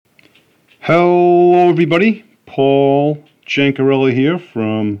Hello, everybody. Paul Jancarella here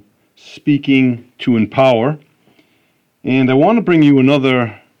from Speaking to Empower. And I want to bring you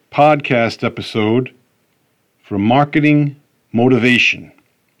another podcast episode for marketing motivation.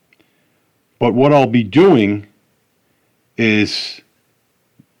 But what I'll be doing is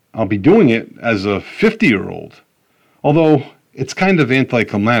I'll be doing it as a 50-year-old. Although it's kind of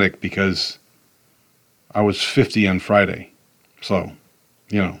anticlimactic because I was 50 on Friday. So,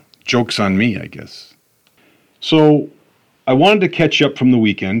 joke's on me, I guess. So I wanted to catch up from the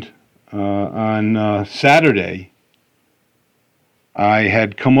weekend. On Saturday, I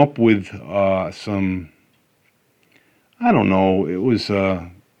had come up with it was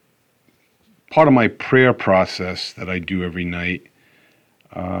part of my prayer process that I do every night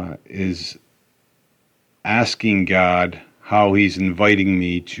is asking God how He's inviting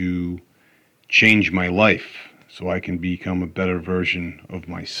me to change my life so I can become a better version of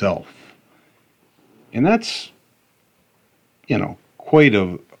myself. And that's, to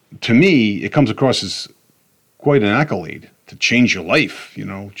me, it comes across as quite an accolade to change your life.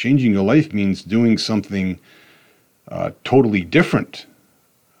 Changing your life means doing something totally different,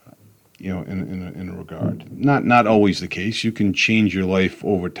 in a regard. Not always the case. You can change your life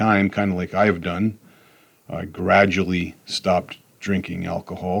over time, kind of like I've done. I gradually stopped drinking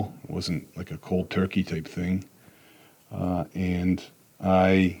alcohol. It wasn't like a cold turkey type thing. And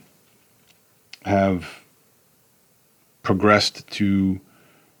I have progressed to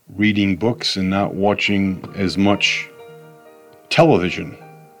reading books and not watching as much television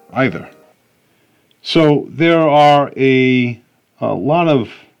either. So there are a lot of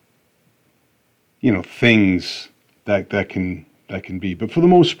things that can be, but for the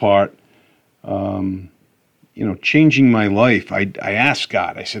most part, changing my life. I asked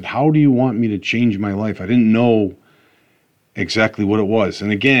God. I said, "How do you want me to change my life?" I didn't know exactly what it was.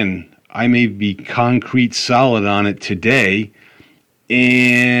 And again, I may be concrete solid on it today,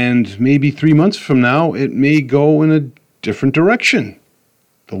 and maybe 3 months from now, it may go in a different direction,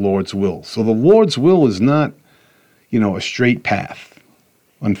 the Lord's will. So the Lord's will is not, a straight path,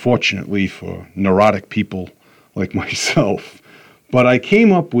 unfortunately for neurotic people like myself. But I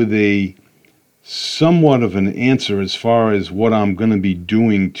came up with a somewhat of an answer as far as what I'm going to be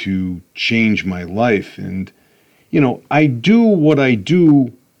doing to change my life. And I do what I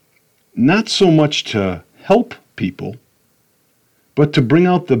do not so much to help people, but to bring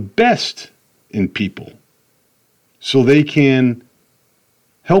out the best in people so they can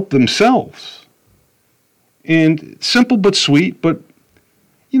help themselves. And simple but sweet, but,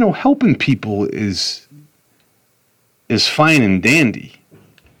 helping people is fine and dandy.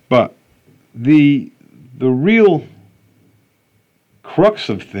 But the real crux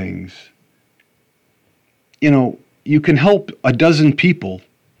of things, you can help a dozen people,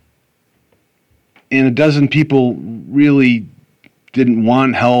 and a dozen people really didn't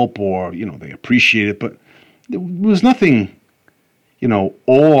want help or, they appreciate it, but there was nothing,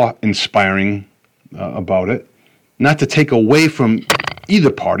 awe-inspiring about it. Not to take away from either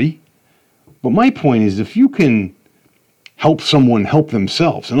party, but my point is if you can help someone help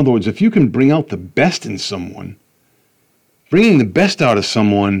themselves, in other words, if you can bring out the best in someone, bringing the best out of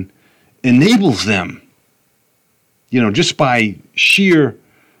someone enables them, just by sheer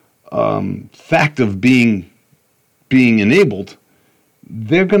fact of being enabled,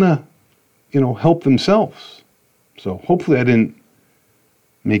 they're going to, help themselves. So hopefully I didn't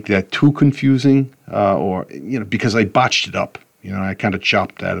make that too confusing or because I botched it up. I kind of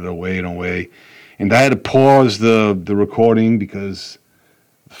chopped at it away and away. And I had to pause the recording because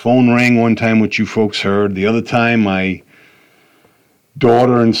the phone rang one time, which you folks heard. The other time, my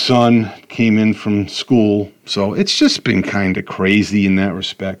daughter and son came in from school. So it's just been kind of crazy in that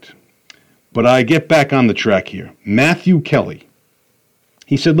respect. But I get back on the track here. Matthew Kelly.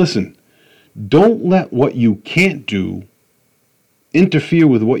 He said, listen, don't let what you can't do interfere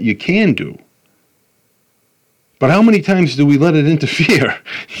with what you can do. But how many times do we let it interfere?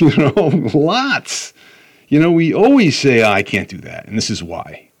 Lots. We always say, I can't do that, and this is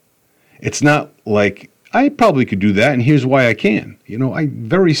why. It's not like, I probably could do that, and here's why I can. I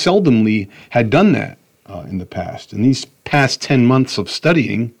very seldomly had done that in the past. In these past 10 months of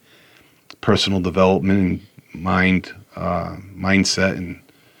studying personal development and mindset and,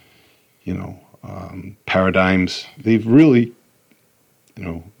 paradigms, they've really,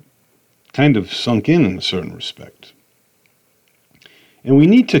 kind of sunk in a certain respect. And we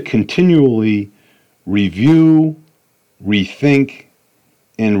need to continually review, rethink,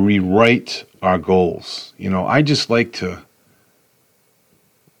 and rewrite our goals. I just like to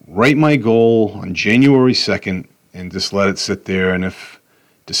write my goal on January 2nd and just let it sit there. And if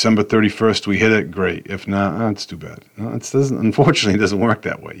December 31st, we hit it, great. If not, it's too bad. No, unfortunately, it doesn't work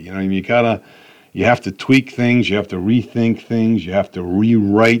that way. You know, you have to tweak things, you have to rethink things, you have to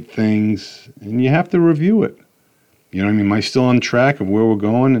rewrite things, and you have to review it. You know what I mean? Am I still on track of where we're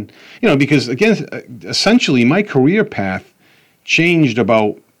going? And, you know, because again, essentially my career path changed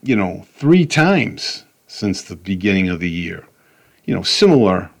about, 3 times since the beginning of the year.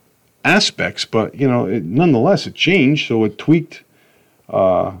 Similar aspects, but, nonetheless, it changed. So it tweaked,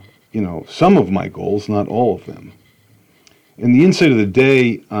 some of my goals, not all of them. And the insight of the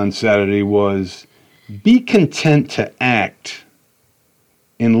day on Saturday was be content to act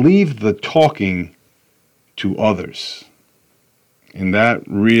and leave the talking to others. And that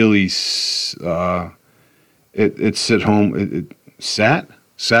really, it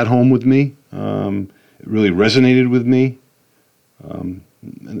sat home with me. It really resonated with me.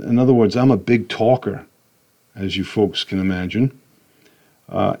 In other words, I'm a big talker, as you folks can imagine.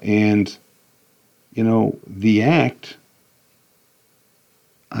 And, the act,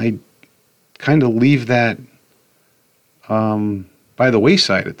 I kind of leave that by the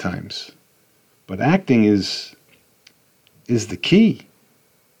wayside at times. But acting is the key.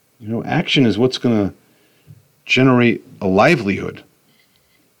 Action is what's going to generate a livelihood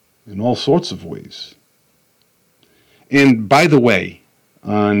in all sorts of ways. And by the way,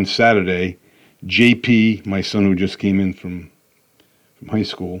 on Saturday, JP, my son who just came in from high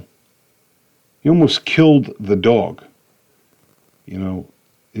school, he almost killed the dog.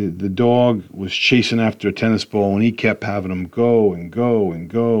 The dog was chasing after a tennis ball, and he kept having him go and go and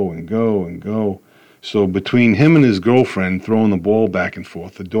go and go and go. So between him and his girlfriend throwing the ball back and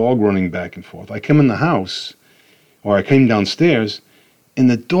forth, the dog running back and forth, I come in the house, or I came downstairs, and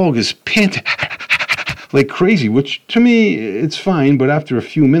the dog is panting like crazy, which to me, it's fine, but after a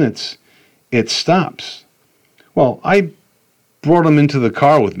few minutes, it stops. Well, I brought him into the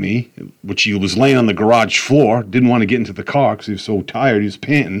car with me, which he was laying on the garage floor, didn't want to get into the car because he was so tired, he was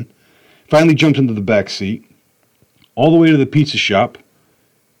panting. Finally jumped into the back seat. All the way to the pizza shop,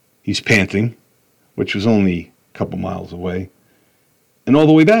 he's panting, which was only a couple miles away, and all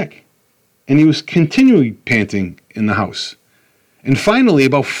the way back. And he was continually panting in the house. And finally,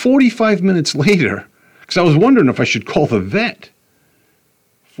 about 45 minutes later, because I was wondering if I should call the vet,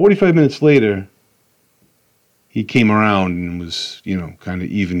 45 minutes later, he came around and was, kind of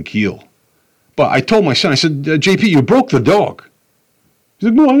even keel. But I told my son, I said, JP, you broke the dog. He's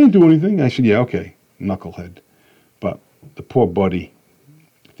like, no, I didn't do anything. I said, yeah, okay, knucklehead. But the poor buddy,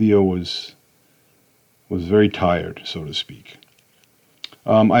 Theo, was very tired, so to speak.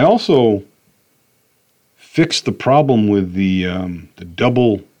 I also fixed the problem with the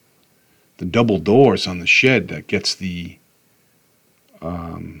double doors on the shed that gets the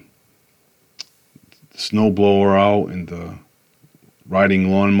snowblower out and the riding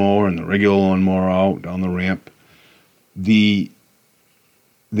lawnmower and the regular lawnmower out down the ramp. There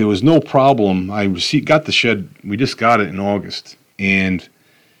was no problem. Got the shed. We just got it in August, and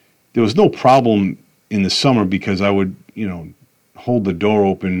there was no problem in the summer because I would, hold the door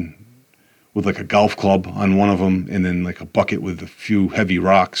open with like a golf club on one of them, and then like a bucket with a few heavy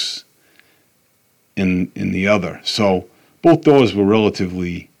rocks in the other. So both doors were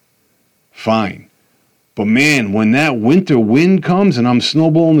relatively fine. But man, when that winter wind comes and I'm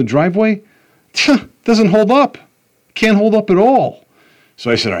snowballing the driveway, doesn't hold up. Can't hold up at all.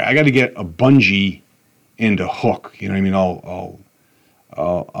 So I said, all right, I got to get a bungee and a hook. You know what I mean?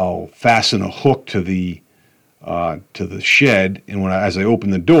 I'll fasten a hook to the shed, and as I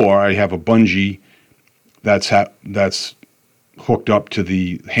open the door, I have a bungee that's hooked up to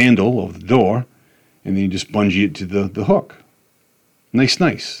the handle of the door, and then you just bungee it to the hook. Nice.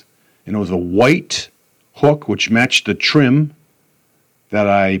 And it was a white hook which matched the trim that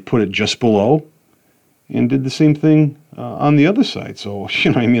I put it just below, and did the same thing on the other side. So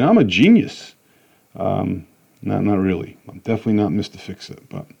I'm a genius. Not really. I'm definitely not Mr. Fix-It,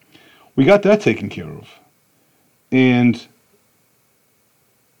 but we got that taken care of. And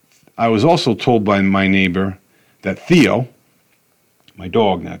I was also told by my neighbor that Theo, my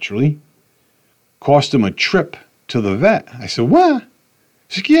dog naturally, cost him a trip to the vet. I said, what?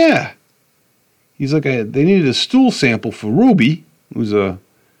 He's like, yeah. He's like, they needed a stool sample for Ruby, who's a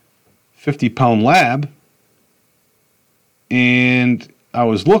 50-pound lab. And I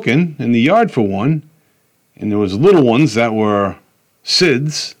was looking in the yard for one, and there was little ones that were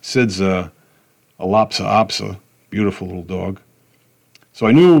Sid's. Sid's a Lhasa Apso, beautiful little dog. So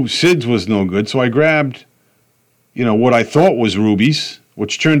I knew Sid's was no good, so I grabbed, what I thought was Ruby's,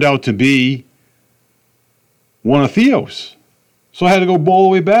 which turned out to be one of Theo's. So I had to go all the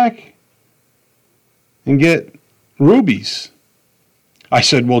way back and get Ruby's. I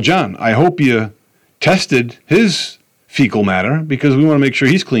said, well, John, I hope you tested his fecal matter because we want to make sure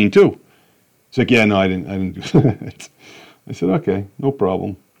he's clean too. He's like, yeah, no, I didn't do that. I said, okay, no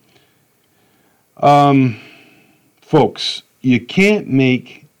problem. Folks, you can't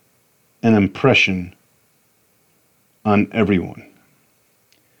make an impression on everyone.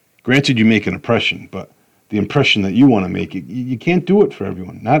 Granted, you make an impression, but the impression that you want to make, you can't do it for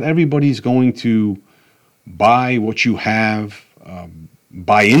everyone. Not everybody's going to buy what you have,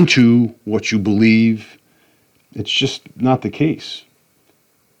 buy into what you believe. It's just not the case.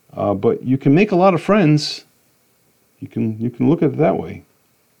 But you can make a lot of friends. You can look at it that way.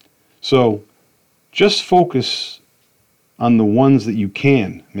 So just focus on the ones that you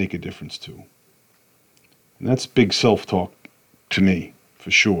can make a difference to. And that's big self-talk to me,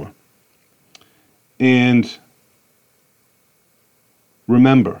 for sure. And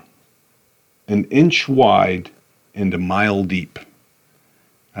remember, an inch wide and a mile deep.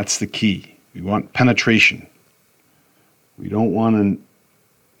 That's the key. We want penetration. We don't want an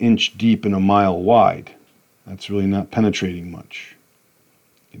inch deep and a mile wide. That's really not penetrating much.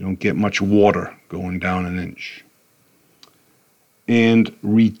 You don't get much water going down an inch. And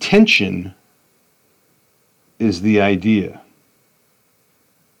retention is the idea.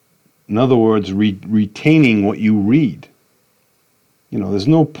 In other words, retaining what you read. You know, there's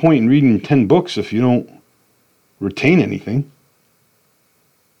no point in reading 10 books if you don't retain anything.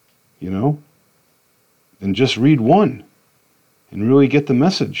 You know? Then just read one and really get the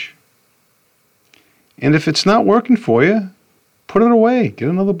message. And if it's not working for you, put it away. Get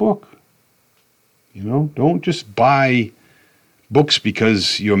another book. You know, don't just buy books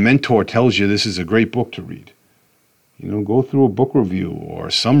because your mentor tells you this is a great book to read. You know, go through a book review or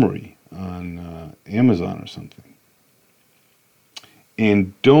a summary on Amazon or something.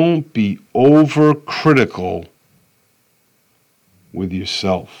 And don't be overcritical with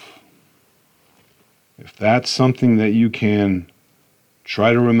yourself. If that's something that you can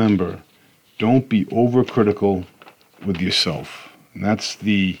try to remember, don't be overcritical with yourself. And that's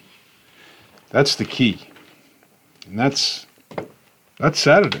the key. And that's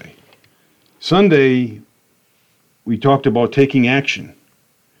Saturday. Sunday, we talked about taking action.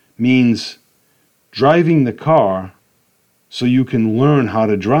 Means driving the car so you can learn how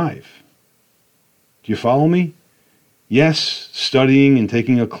to drive. Do you follow me? Yes, studying and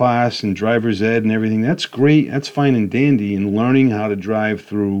taking a class and driver's ed and everything, that's great, that's fine and dandy, and learning how to drive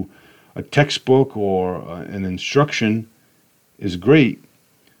through a textbook or an instruction is great.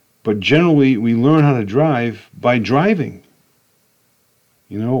 But generally, we learn how to drive by driving.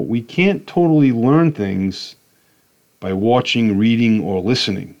 You know, we can't totally learn things by watching, reading, or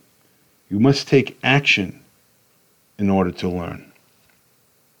listening. You must take action in order to learn.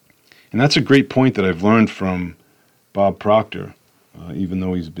 And that's a great point that I've learned from Bob Proctor. Even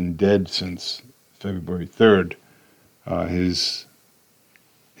though he's been dead since February 3rd, his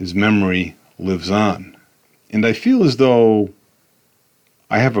memory lives on. And I feel as though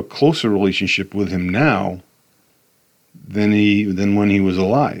I have a closer relationship with him now than when he was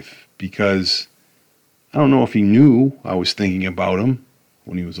alive, because I don't know if he knew I was thinking about him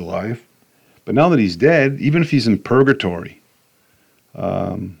when he was alive. But now that he's dead, even if he's in purgatory,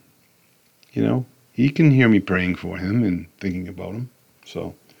 you know, he can hear me praying for him and thinking about him.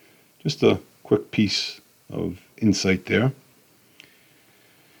 So just a quick piece of insight there.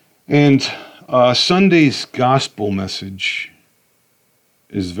 And Sunday's gospel message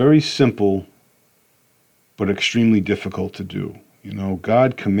is very simple, but extremely difficult to do. You know,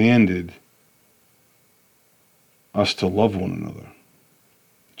 God commanded us to love one another.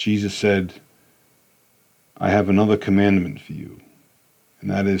 Jesus said, I have another commandment for you, and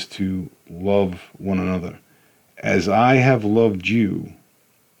that is to love one another. As I have loved you,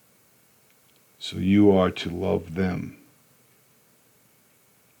 so you are to love them.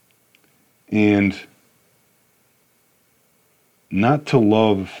 And not to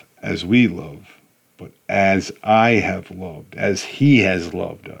love as we love, but as I have loved, as he has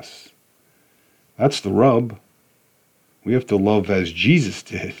loved us. That's the rub. We have to love as Jesus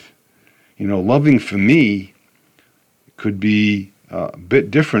did. You know, loving for me could be a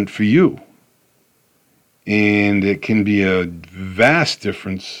bit different for you. And it can be a vast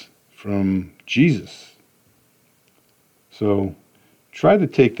difference from Jesus. So try to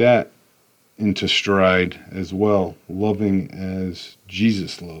take that into stride as well, loving as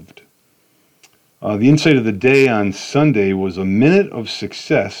Jesus loved. The insight of the day on Sunday was a minute of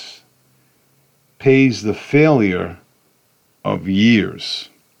success pays the failure of years.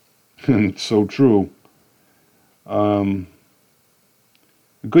 And it's so true. A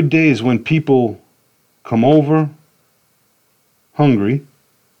good day is when people come over, hungry,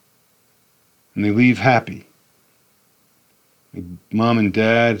 and they leave happy. My mom and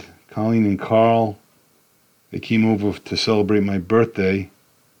dad, Colleen and Carl, they came over to celebrate my birthday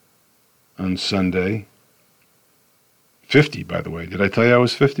on Sunday. 50, by the way. Did I tell you I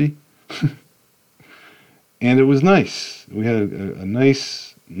was 50? And it was nice. We had a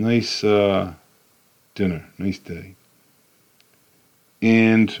nice dinner, nice day.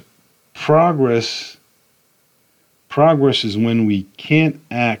 And progress is when we can't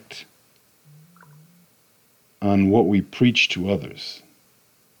act on what we preach to others.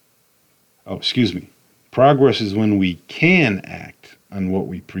 Oh, excuse me. Progress is when we can act on what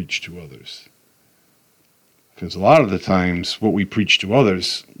we preach to others. Because a lot of the times, what we preach to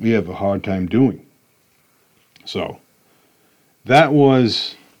others, we have a hard time doing. So, that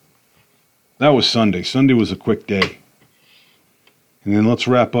was Sunday. Sunday was a quick day. And then let's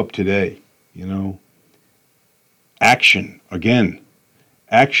wrap up today. Action. Again,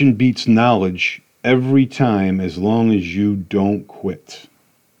 action beats knowledge every time as long as you don't quit.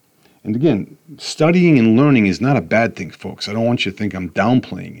 And again, studying and learning is not a bad thing, folks. I don't want you to think I'm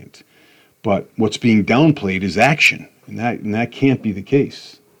downplaying it. But what's being downplayed is action, and that can't be the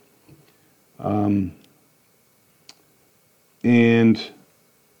case. And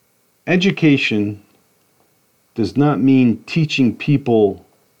education does not mean teaching people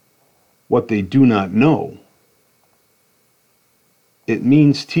what they do not know. It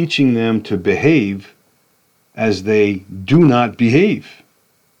means teaching them to behave as they do not behave.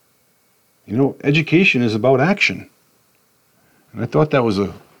 Education is about action. And I thought that was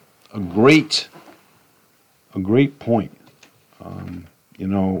a great point.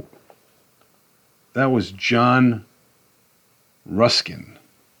 That was John Ruskin,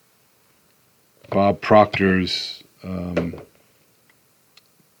 Bob Proctor's, one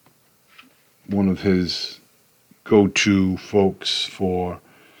of his go-to folks for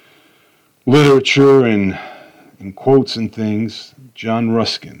literature and quotes and things, John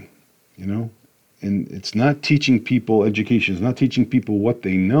Ruskin, And it's not teaching people, education is not teaching people what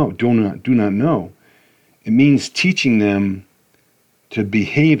they know, do not know. It means teaching them to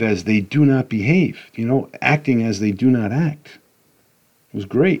behave as they do not behave, acting as they do not act. It was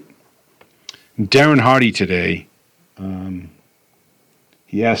great. And Darren Hardy today,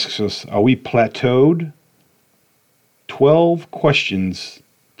 he asks us, are we plateaued? 12 questions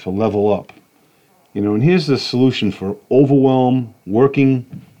to level up. And here's the solution for overwhelm,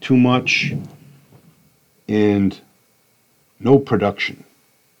 working too much, and no production.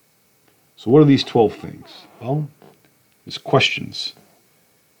 So what are these 12 things? Well, there's questions.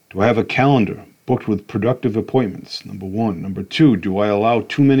 Do I have a calendar booked with productive appointments? Number 1. Number 2, do I allow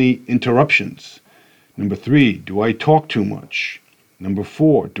too many interruptions? Number 3, do I talk too much? Number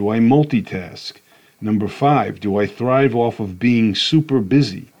 4, do I multitask? Number 5, do I thrive off of being super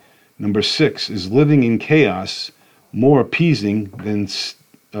busy? Number 6, is living in chaos more appeasing than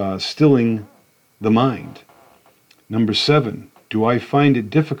stilling the mind? Number 7, do I find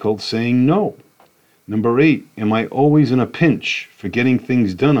it difficult saying no? Number 8, am I always in a pinch for getting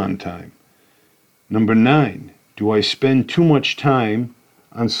things done on time? Number 9, do I spend too much time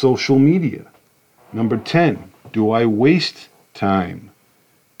on social media? Number 10, do I waste time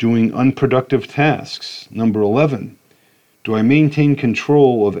doing unproductive tasks? Number 11, do I maintain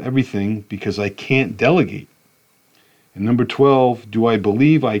control of everything because I can't delegate? And number 12, do I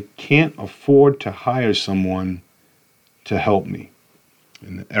believe I can't afford to hire someone to help me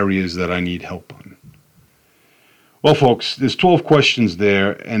in the areas that I need help on? Well, folks, there's 12 questions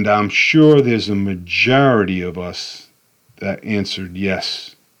there, and I'm sure there's a majority of us that answered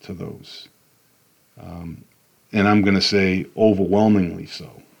yes to those. And I'm going to say overwhelmingly so.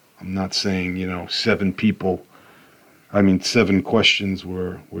 I'm not saying, 7 questions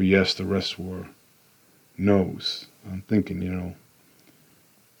were yes, the rest were no's. I'm thinking,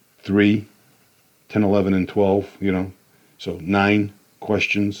 3, 10, 11, and 12, so 9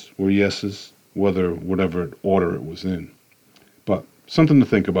 questions were yeses, whatever order it was in. But something to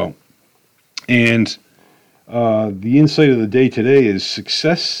think about. And the insight of the day today is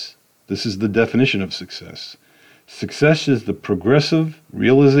success. This is the definition of success. Success is the progressive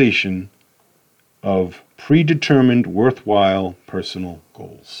realization of predetermined, worthwhile personal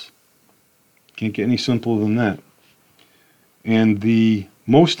goals. Can't get any simpler than that. And the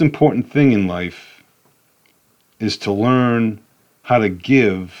most important thing in life is to learn how to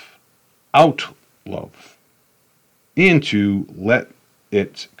give out love and to let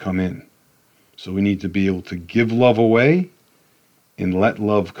it come in. So we need to be able to give love away and let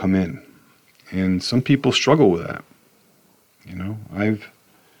love come in. And some people struggle with that. I've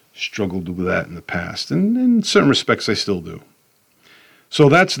struggled with that in the past, and in certain respects I still do. So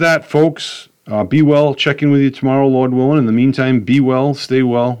that's that, folks. Be well. Check in with you tomorrow, Lord willing. In the meantime, be well, stay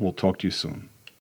well. We'll talk to you soon.